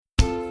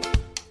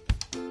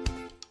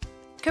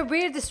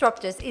Career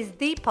Disruptors is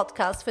the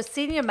podcast for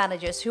senior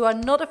managers who are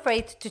not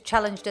afraid to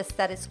challenge the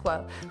status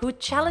quo, who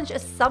challenge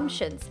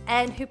assumptions,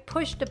 and who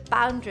push the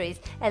boundaries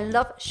and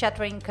love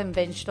shattering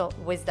conventional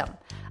wisdom.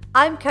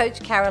 I'm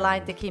Coach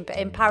Caroline de Kiemper,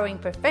 empowering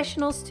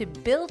professionals to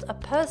build a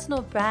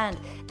personal brand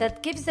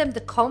that gives them the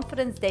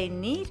confidence they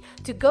need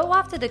to go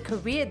after the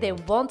career they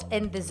want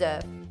and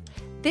deserve.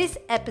 This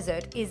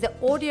episode is the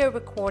audio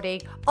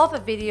recording of a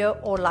video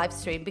or live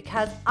stream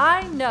because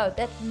I know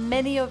that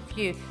many of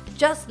you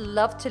just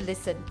love to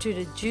listen to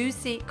the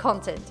juicy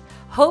content.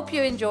 Hope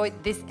you enjoyed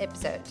this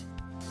episode.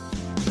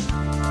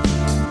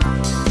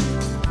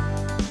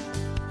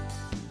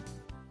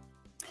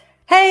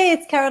 Hey,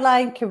 it's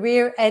Caroline,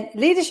 career and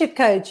leadership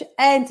coach.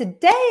 And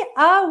today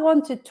I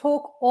want to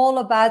talk all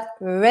about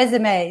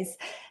resumes.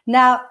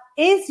 Now,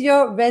 is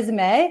your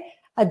resume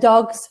a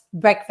dog's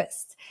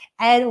breakfast?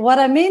 And what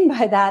I mean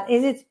by that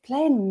is it's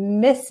plain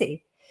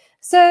messy.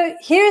 So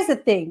here's the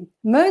thing.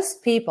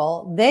 Most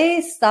people,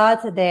 they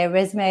start their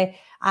resume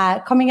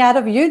coming out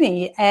of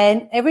uni,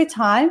 and every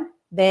time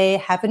they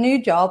have a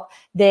new job,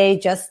 they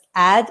just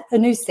add a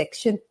new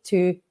section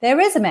to their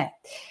resume.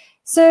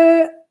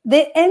 So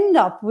they end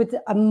up with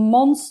a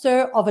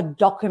monster of a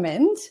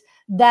document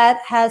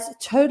that has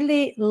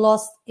totally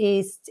lost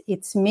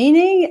its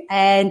meaning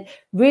and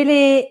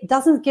really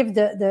doesn't give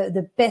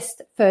the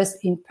best first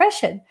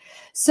impression.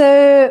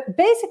 So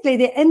basically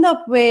they end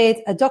up with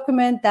a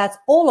document that's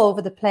all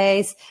over the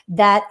place,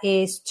 that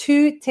is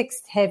too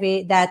text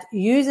heavy, that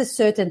uses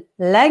certain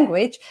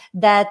language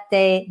that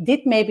they did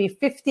maybe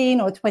 15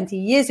 or 20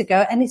 years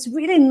ago, and it's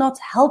really not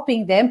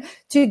helping them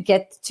to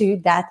get to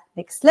that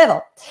next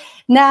level.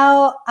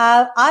 Now,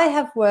 I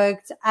have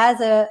worked as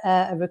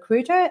a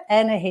recruiter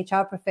and a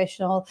HR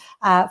professional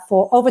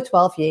for over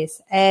 12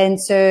 years.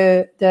 And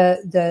so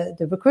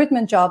the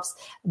recruitment jobs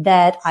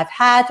that I've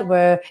had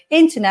were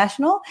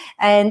international,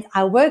 and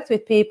I worked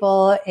with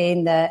people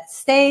in the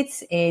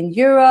States, in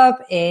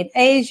Europe, in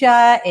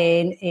Asia,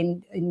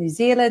 in New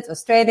Zealand,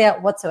 Australia,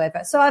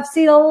 whatsoever. So I've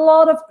seen a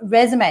lot of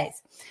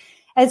resumes.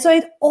 And so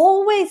it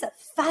always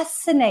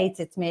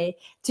fascinated me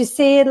to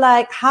see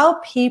like how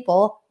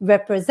people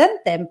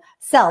represent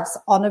themselves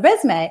on a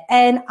resume.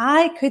 And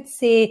I could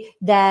see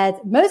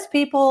that most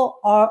people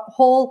are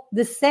all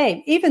the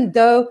same, even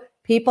though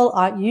people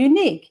are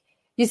unique.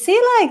 You see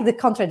like the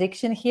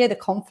contradiction here, the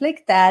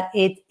conflict that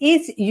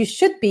you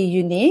should be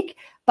unique,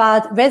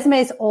 but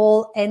resumes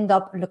all end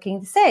up looking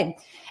the same.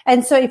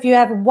 And so if you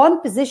have one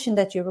position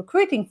that you're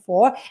recruiting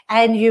for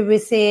and you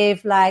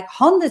receive like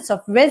hundreds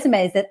of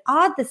resumes that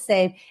are the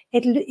same,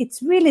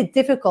 it's really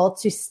difficult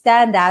to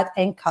stand out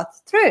and cut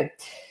through.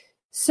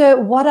 So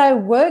what I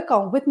work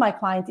on with my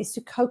client is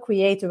to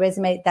co-create a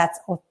resume that's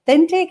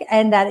authentic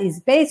and that is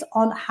based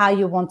on how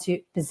you want to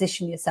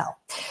position yourself.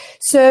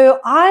 So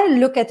I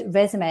look at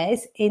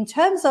resumes in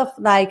terms of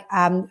like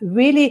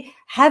really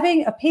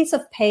having a piece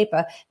of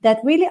paper that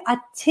really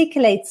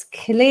articulates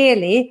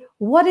clearly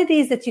what it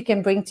is that you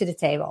can bring to the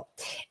table.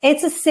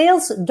 It's a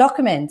sales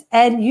document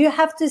and you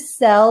have to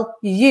sell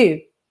you.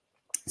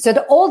 So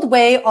the old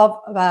way of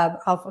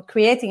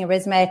creating a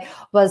resume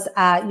was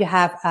you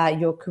have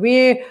your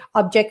career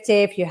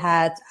objective, you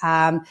had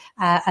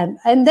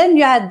and then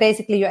you had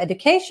basically your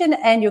education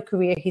and your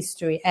career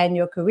history. And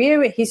your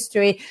career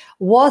history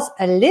was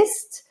a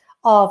list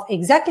of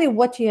exactly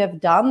what you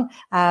have done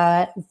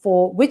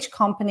for which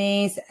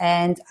companies,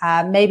 and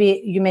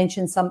maybe you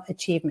mentioned some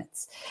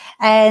achievements.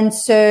 And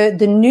so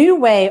the new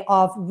way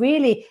of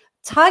really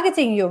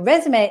targeting your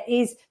resume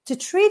is to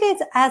treat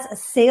it as a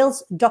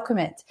sales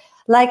document.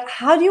 Like,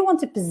 how do you want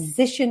to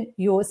position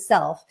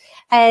yourself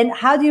and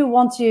how do you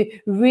want to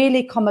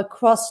really come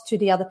across to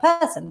the other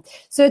person?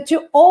 So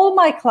to all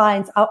my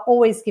clients, I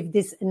always give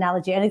this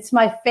analogy, and it's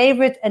my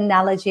favorite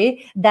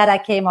analogy that I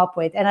came up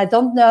with. And I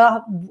don't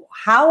know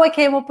how I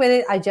came up with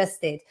it. I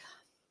just did.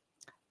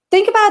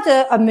 Think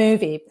about a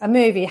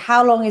movie.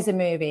 How long is a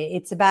movie?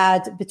 It's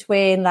about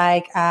between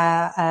like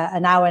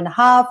an hour and a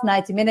half,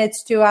 90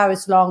 minutes, 2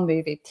 hours long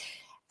movie.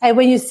 And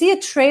when you see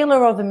a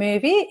trailer of a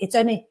movie, it's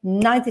only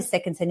 90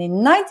 seconds. And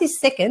in 90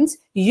 seconds,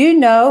 you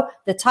know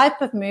the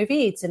type of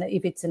movie.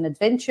 If it's an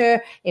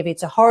adventure, if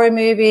it's a horror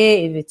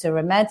movie, if it's a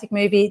romantic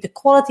movie, the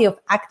quality of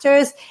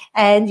actors,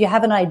 and you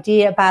have an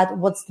idea about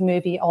what's the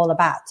movie all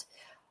about.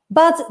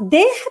 But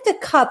they had to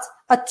cut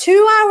a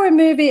 2-hour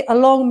movie, a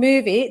long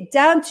movie,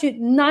 down to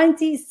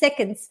 90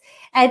 seconds.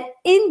 And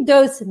in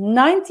those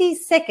 90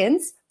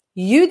 seconds,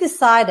 you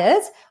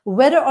decided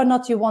whether or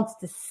not you wanted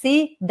to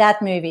see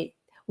that movie,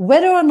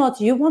 whether or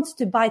not you want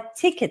to buy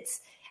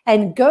tickets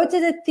and go to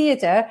the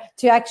theater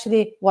to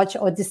actually watch,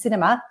 or the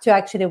cinema to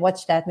actually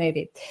watch that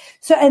movie.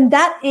 So, and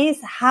that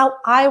is how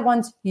I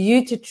want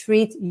you to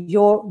treat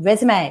your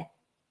resume.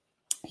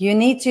 You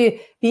need to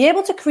be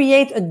able to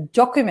create a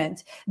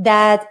document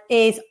that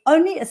is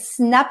only a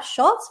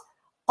snapshot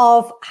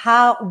of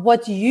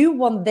what you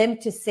want them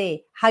to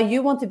see, how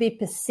you want to be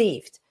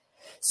perceived.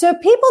 So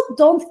people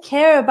don't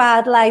care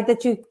about like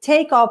that you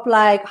take up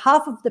like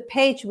half of the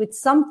page with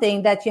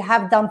something that you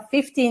have done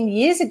 15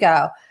 years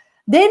ago.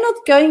 They're not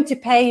going to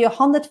pay you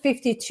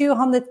 150,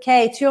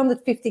 200K,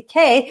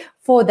 250K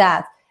for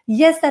that.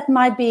 Yes, that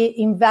might be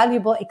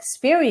invaluable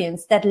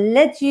experience that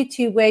led you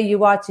to where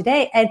you are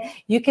today. And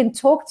you can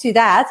talk to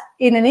that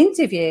in an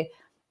interview,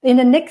 in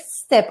the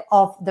next step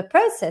of the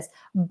process.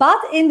 But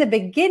in the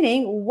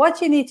beginning, what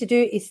you need to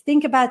do is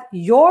think about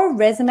your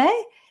resume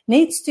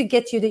needs to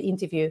get you the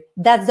interview.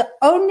 That's the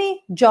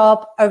only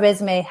job a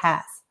resume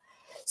has.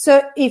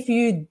 So if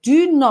you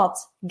do not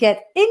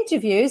get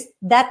interviews,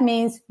 that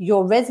means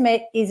your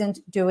resume isn't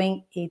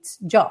doing its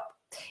job,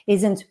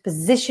 isn't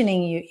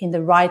positioning you in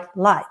the right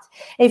light.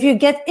 If you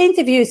get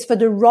interviews for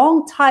the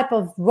wrong type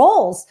of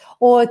roles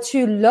or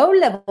too low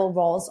level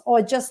roles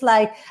or just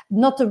like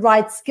not the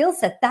right skill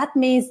set, that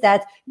means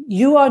that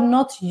you are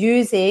not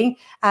using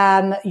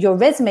your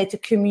resume to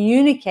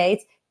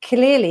communicate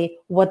clearly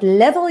what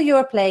level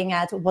you're playing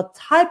at, what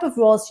type of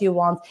roles you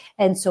want,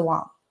 and so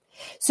on.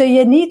 So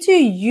you need to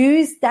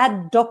use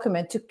that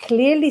document to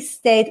clearly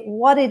state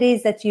what it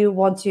is that you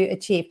want to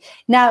achieve.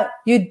 Now,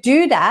 you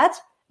do that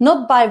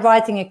not by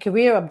writing a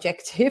career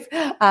objective,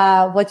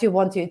 what you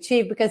want to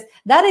achieve, because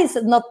that is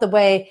not the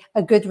way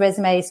a good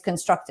resume is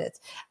constructed.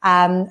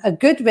 A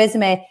good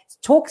resume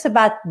talks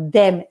about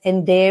them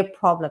and their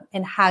problem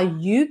and how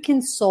you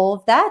can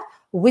solve that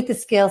with the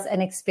skills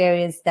and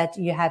experience that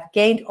you have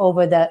gained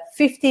over the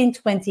 15,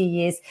 20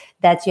 years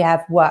that you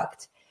have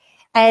worked.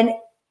 And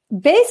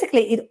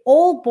basically, it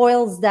all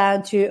boils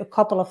down to a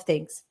couple of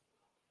things.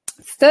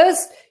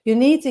 First, you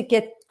need to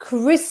get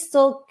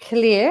crystal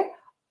clear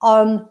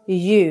on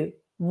you,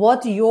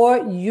 what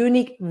your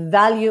unique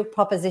value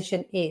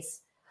proposition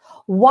is.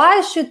 Why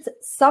should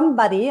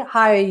somebody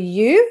hire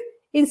you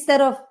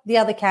instead of the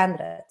other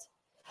candidate?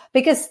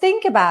 Because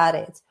think about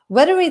it,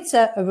 whether it's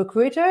a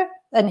recruiter,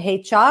 an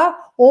HR,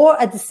 or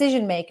a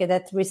decision maker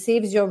that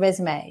receives your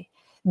resume,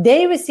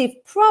 they receive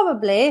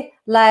probably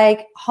like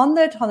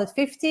 100,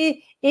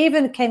 150,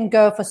 even can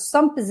go for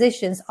some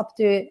positions up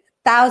to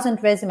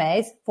 1,000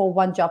 resumes for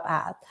one job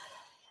ad.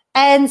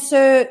 And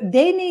so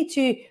they need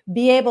to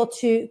be able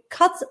to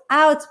cut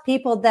out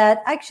people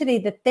that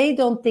they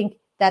don't think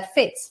that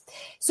fits.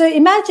 So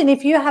imagine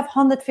if you have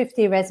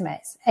 150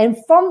 resumes, and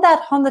from that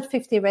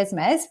 150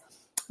 resumes,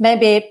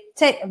 maybe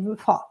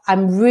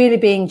I'm really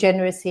being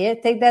generous here,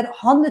 take that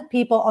 100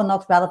 people are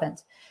not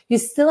relevant. You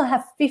still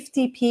have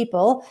 50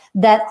 people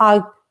that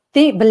are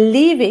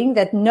believing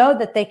that know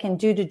that they can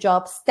do the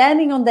job,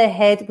 standing on their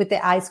head with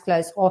their eyes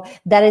closed, or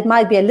that it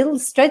might be a little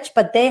stretch,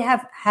 but they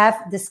have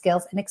the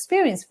skills and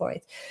experience for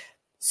it.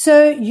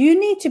 So you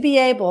need to be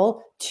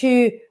able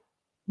to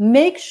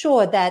make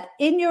sure that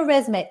in your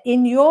resume,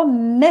 in your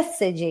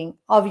messaging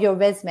of your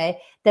resume,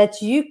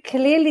 that you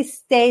clearly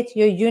state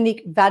your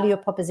unique value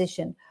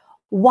proposition,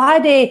 why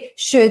they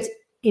should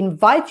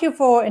invite you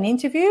for an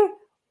interview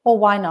or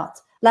why not.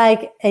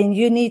 And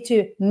you need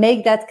to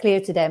make that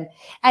clear to them.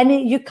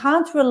 And you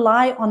can't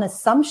rely on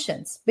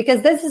assumptions,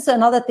 because this is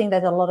another thing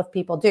that a lot of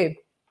people do,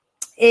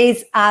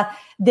 is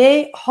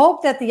they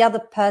hope that the other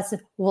person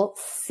will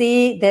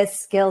see the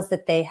skills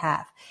that they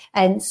have.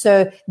 And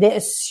so they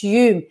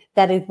assume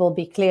that it will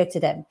be clear to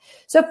them.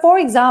 So for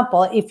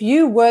example, if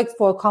you worked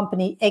for a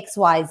company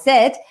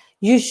XYZ,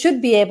 you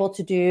should be able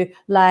to do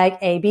like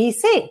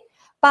ABC.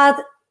 But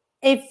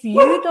if you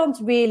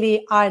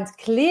aren't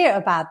clear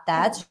about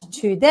that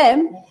to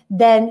them,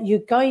 then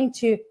you're going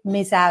to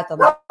miss out on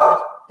that.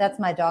 That's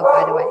my dog,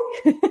 by the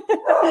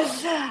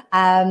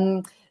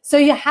way. So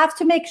you have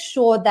to make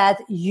sure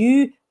that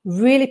you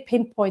really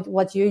pinpoint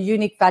what your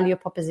unique value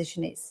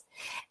proposition is.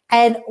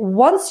 And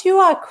once you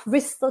are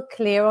crystal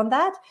clear on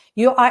that,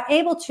 you are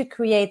able to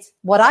create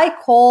what I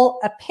call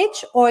a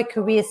pitch or a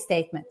career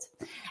statement.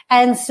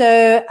 And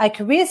so a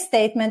career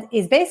statement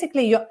is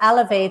basically your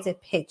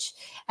elevated pitch.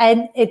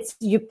 And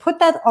you put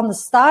that on the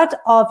start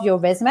of your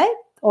resume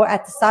or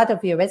at the start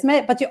of your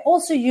resume, but you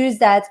also use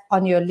that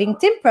on your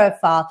LinkedIn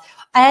profile.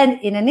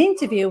 And in an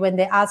interview, when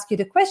they ask you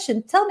the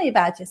question, tell me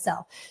about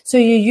yourself. So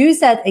you use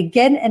that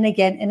again and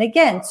again and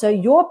again. So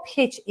your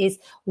pitch is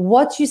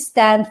what you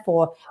stand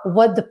for,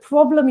 what the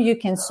problem you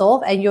can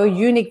solve, and your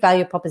unique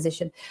value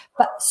proposition.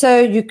 So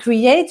you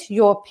create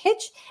your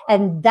pitch,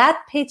 and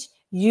that pitch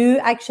you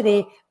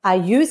actually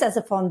use as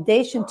a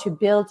foundation to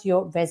build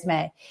your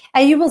resume.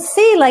 And you will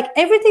see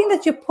everything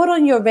that you put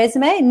on your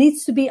resume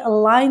needs to be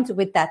aligned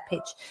with that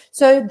pitch.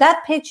 So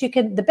that pitch,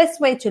 the best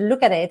way to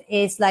look at it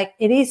is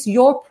it is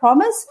your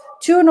promise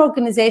to an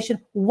organization,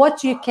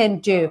 what you can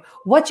do,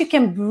 what you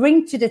can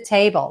bring to the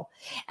table.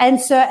 And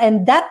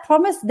that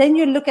promise, then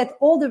you look at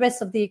all the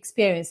rest of the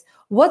experience.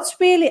 What's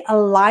really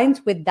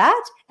aligned with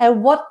that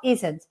and what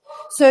isn't.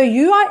 So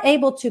you are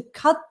able to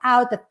cut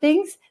out the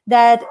things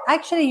that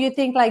actually you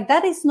think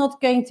that is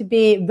not going to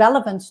be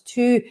relevant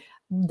to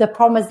the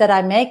promise that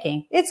I'm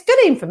making. It's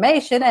good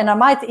information, and I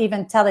might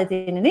even tell it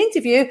in an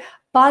interview,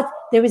 but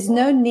there is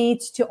no need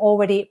to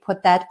already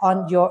put that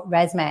on your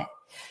resume.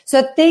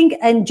 So think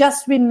and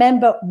just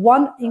remember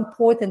one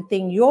important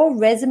thing. Your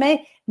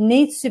resume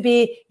needs to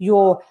be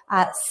your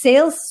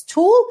sales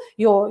tool,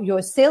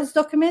 your sales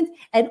document,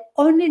 and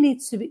only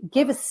needs to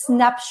give a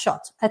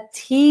snapshot, a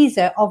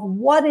teaser of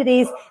what it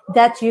is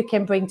that you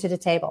can bring to the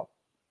table.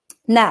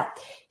 Now,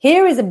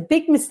 here is a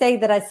big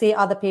mistake that I see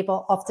other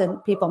people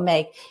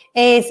make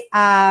is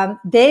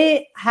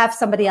they have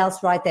somebody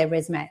else write their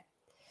resume.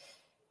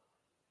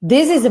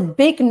 This is a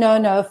big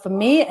no-no for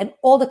me and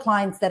all the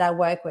clients that I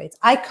work with.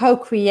 I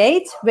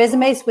co-create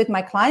resumes with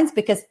my clients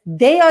because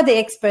they are the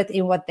expert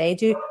in what they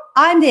do.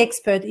 I'm the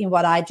expert in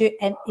what I do.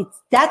 And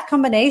it's that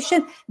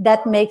combination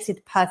that makes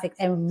it perfect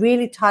and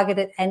really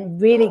targeted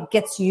and really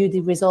gets you the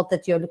result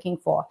that you're looking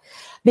for.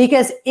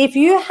 Because if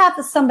you have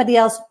somebody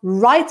else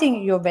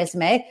writing your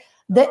resume,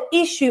 the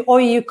issue, or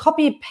you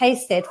copy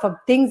paste it from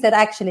things that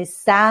actually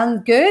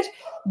sound good,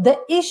 the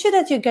issue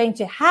that you're going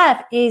to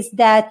have is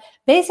that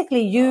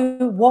basically you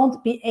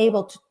won't be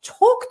able to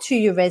talk to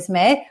your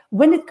resume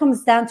when it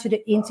comes down to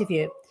the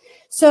interview.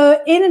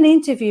 So in an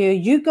interview,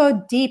 you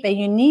go deep and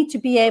you need to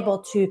be able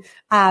to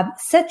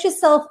set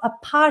yourself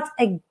apart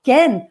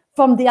again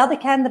from the other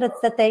candidates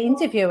that they're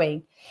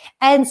interviewing.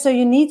 And so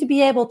you need to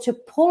be able to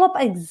pull up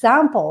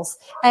examples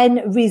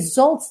and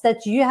results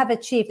that you have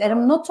achieved. And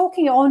I'm not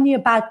talking only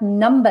about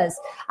numbers.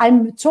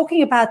 I'm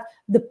talking about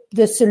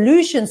the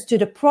solutions to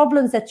the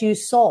problems that you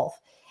solve.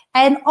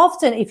 And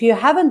often, if you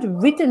haven't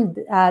written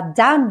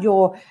down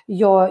your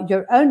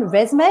own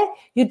resume,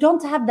 you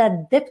don't have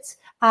that depth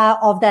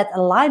of that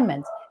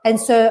alignment. And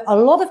so a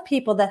lot of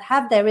people that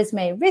have their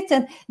resume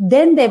written,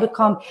 then they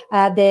become,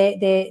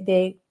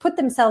 they put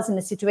themselves in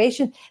a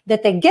situation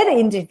that they get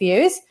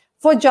interviews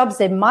for jobs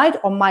they might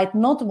or might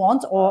not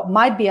want, or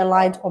might be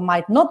aligned or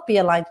might not be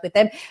aligned with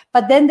them.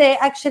 But then they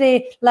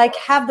actually like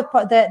have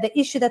the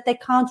issue that they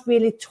can't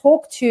really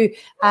talk to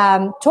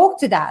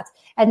that.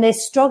 And they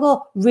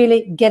struggle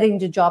really getting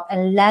the job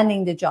and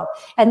landing the job.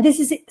 And this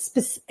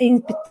is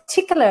in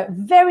particular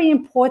very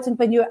important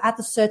when you're at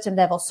a certain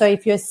level. So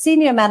if you're a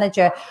senior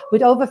manager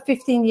with over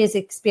 15 years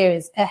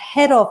experience, a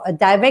head of, a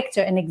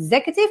director, an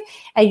executive,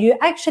 and you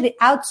actually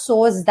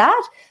outsource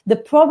that, the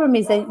problem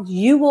is that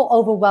you will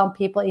overwhelm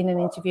people in an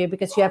interview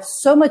because you have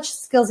so much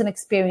skills and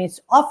experience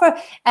to offer.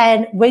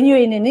 And when you're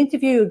in an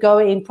interview, you go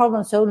in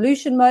problem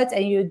solution mode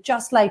and you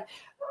just like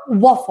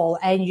waffle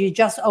and you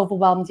just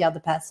overwhelm the other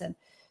person.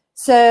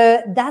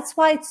 So that's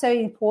why it's so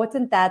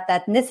important that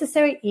that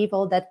necessary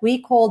evil that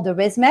we call the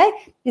resume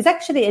is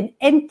actually an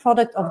end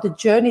product of the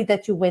journey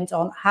that you went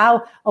on,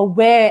 how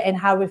aware and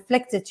how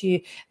reflected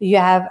you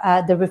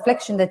have the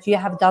reflection that you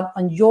have done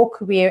on your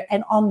career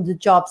and on the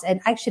jobs,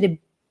 and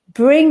actually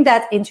bring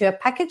that into a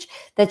package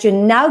that you're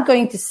now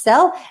going to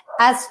sell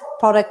as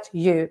product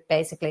you,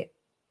 basically.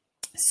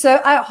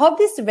 So I hope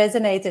this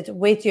resonated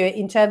with you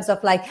in terms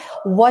of like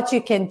what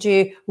you can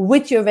do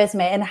with your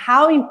resume and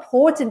how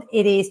important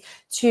it is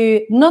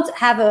to not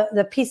have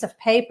the piece of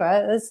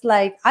paper. It's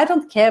like, I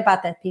don't care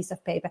about that piece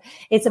of paper.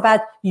 It's about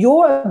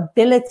your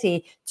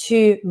ability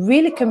to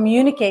really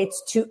communicate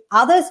to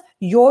others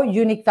your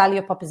unique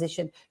value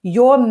proposition,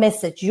 your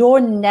message, your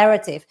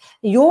narrative,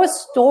 your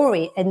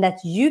story, and that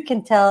you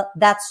can tell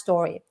that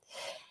story.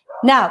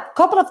 Now, a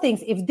couple of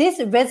things. If this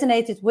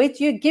resonated with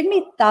you, give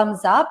me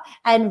thumbs up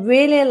and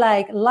really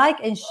like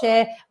and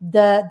share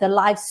the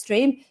live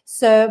stream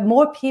so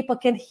more people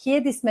can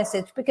hear this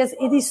message, because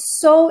it is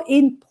so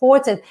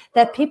important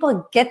that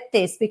people get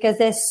this, because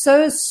they're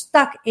so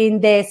stuck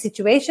in their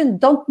situation,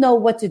 don't know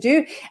what to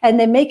do, and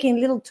they're making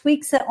little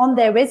tweaks on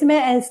their resume.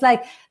 And it's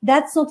like,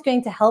 that's not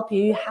going to help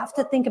you. You have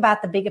to think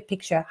about the bigger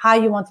picture, how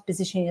you want to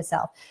position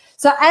yourself.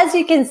 So as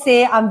you can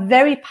see, I'm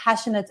very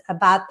passionate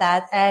about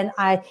that. And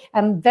I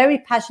am very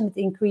passionate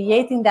in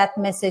creating that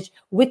message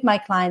with my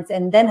clients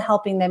and then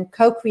helping them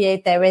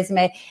co-create their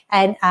resume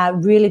and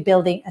really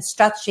building a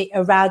strategy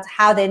around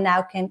how they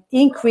now can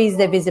increase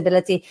their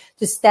visibility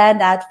to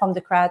stand out from the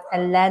crowd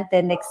and land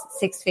their next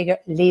six-figure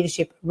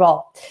leadership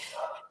role.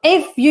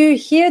 If you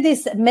hear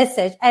this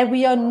message and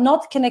we are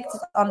not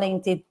connected on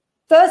LinkedIn,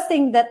 first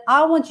thing that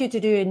I want you to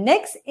do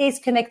next is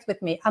connect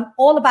with me. I'm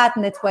all about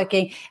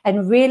networking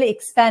and really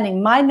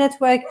expanding my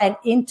network, and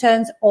in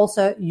turn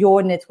also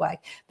your network,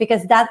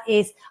 because that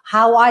is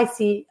how I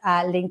see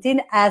LinkedIn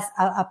as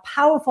a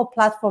powerful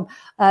platform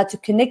to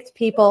connect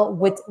people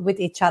with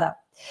each other.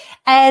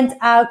 And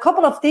a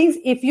couple of things,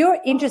 if you're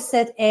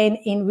interested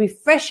in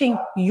refreshing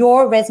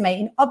your resume,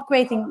 in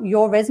upgrading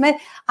your resume,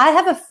 I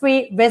have a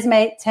free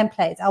resume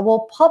template. I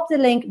will pop the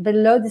link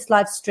below this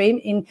live stream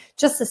in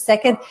just a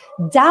second.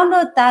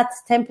 Download that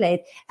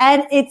template.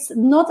 And it's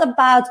not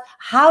about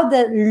how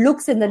the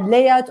looks and the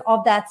layout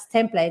of that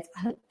template.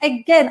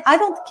 Again, I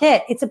don't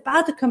care. It's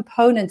about the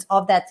components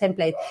of that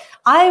template.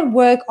 I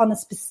work on a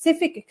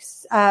specific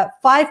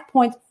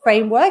 5-point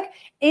framework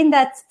in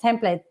that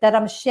template that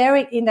I'm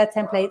sharing in that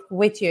template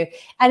with you.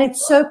 And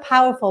it's so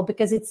powerful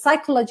because it's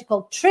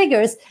psychological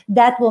triggers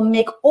that will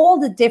make all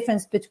the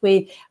difference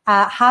between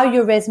how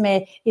your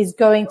resume is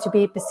going to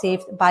be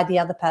perceived by the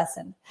other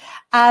person.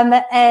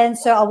 And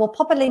so I will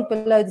pop a link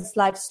below this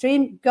live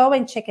stream. Go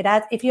and check it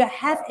out. If you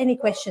have any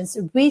questions,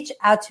 reach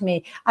out to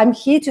me. I'm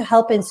here to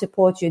help and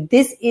support you.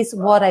 This is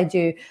what I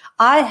do.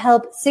 I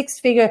help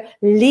six-figure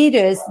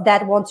leaders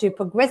that want to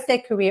progress their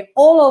career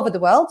all over the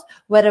world,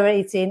 whether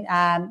it's in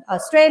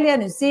Australia,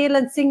 New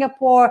Zealand,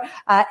 Singapore,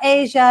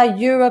 Asia,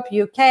 Europe,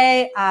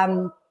 UK,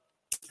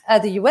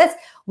 the US,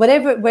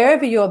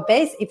 wherever you're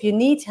based. If you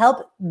need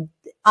help,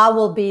 I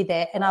will be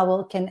there and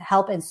can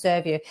help and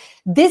serve you.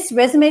 This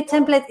resume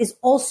template is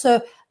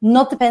also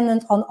not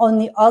dependent on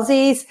only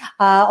Aussies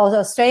or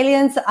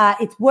Australians.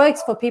 It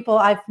works for people.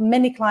 I have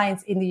many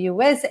clients in the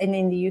US and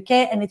in the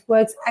UK, and it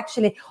works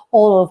actually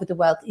all over the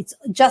world. It's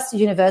just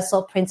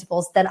universal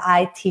principles that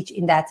I teach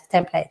in that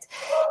template.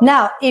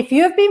 Now, if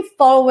you've been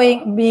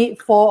following me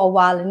for a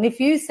while, and if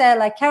you say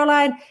like,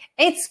 Caroline,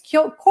 it's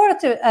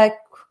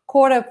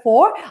quarter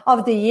 4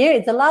 of the year.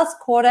 It's the last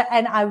quarter,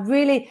 and I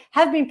really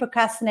have been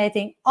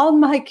procrastinating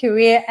on my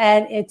career,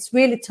 and it's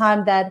really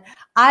time that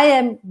I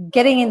am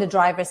getting in the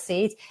driver's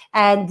seat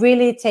and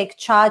really take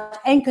charge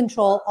and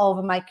control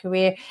over my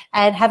career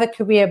and have a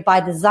career by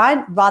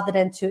design rather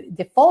than to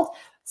default.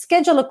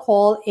 Schedule a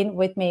call in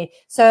with me.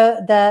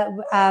 So the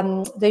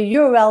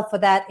URL for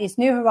that is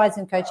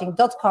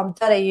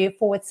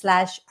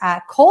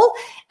newhorizoncoaching.com.au/call,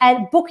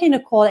 and book in a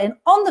call. And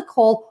on the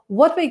call,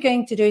 what we're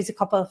going to do is a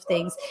couple of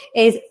things.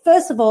 Is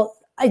first of all,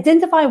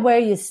 identify where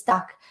you're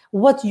stuck,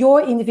 what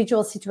your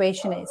individual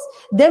situation is.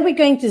 Then we're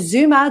going to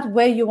zoom out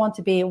where you want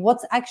to be,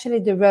 what's actually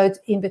the road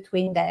in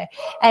between there,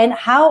 and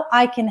how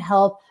I can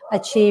help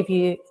achieve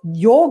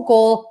your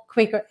goal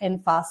quicker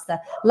and faster.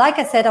 Like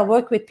I said, I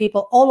work with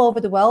people all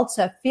over the world,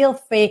 so feel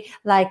free,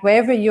 like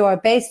wherever you are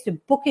based, to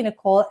book in a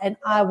call, and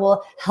I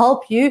will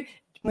help you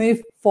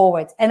move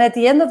forward. And at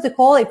the end of the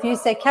call, if you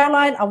say,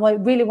 Caroline, I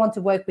really want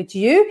to work with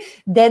you,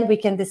 then we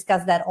can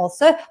discuss that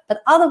also.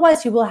 But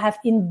otherwise, you will have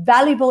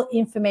invaluable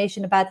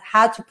information about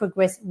how to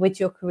progress with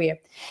your career.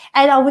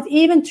 And I would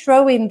even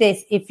throw in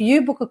this: if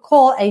you book a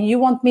call and you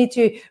want me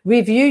to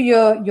review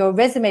your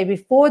resume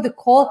before the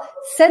call,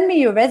 send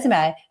me your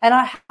resume and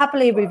I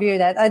happily review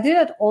that. I do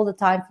that all the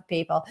time for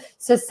people.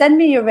 So send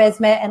me your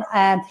resume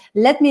and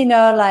let me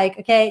know, like,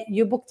 okay,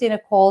 you booked in a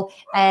call,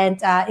 and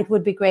it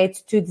would be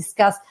great to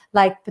discuss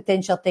like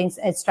potential things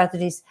and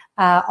strategies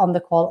on the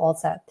call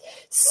also.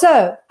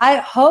 So I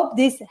hope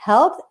this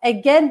helped.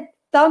 Again,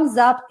 thumbs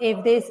up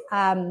if this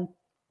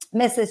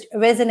message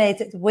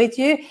resonated with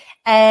you.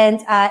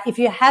 And if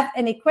you have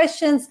any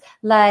questions,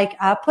 like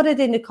put it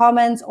in the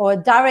comments or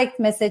direct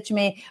message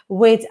me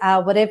with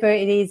whatever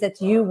it is that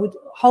you would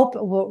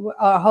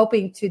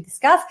hoping to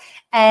discuss.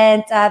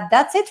 And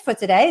that's it for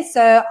today.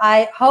 So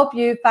I hope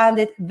you found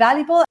it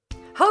valuable.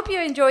 Hope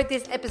you enjoyed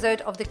this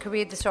episode of the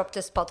Career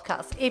Disruptors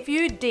podcast. If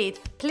you did,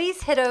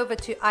 please head over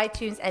to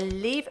iTunes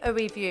and leave a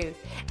review.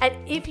 And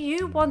if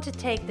you want to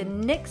take the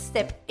next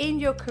step in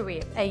your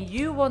career and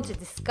you want to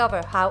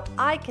discover how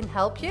I can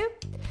help you,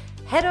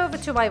 head over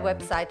to my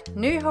website,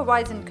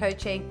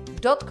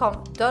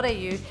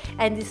 newhorizoncoaching.com.au,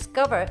 and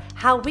discover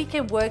how we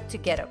can work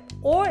together,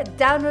 or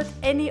download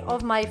any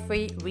of my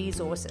free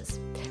resources.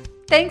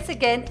 Thanks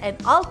again, and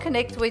I'll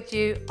connect with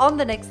you on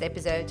the next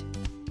episode.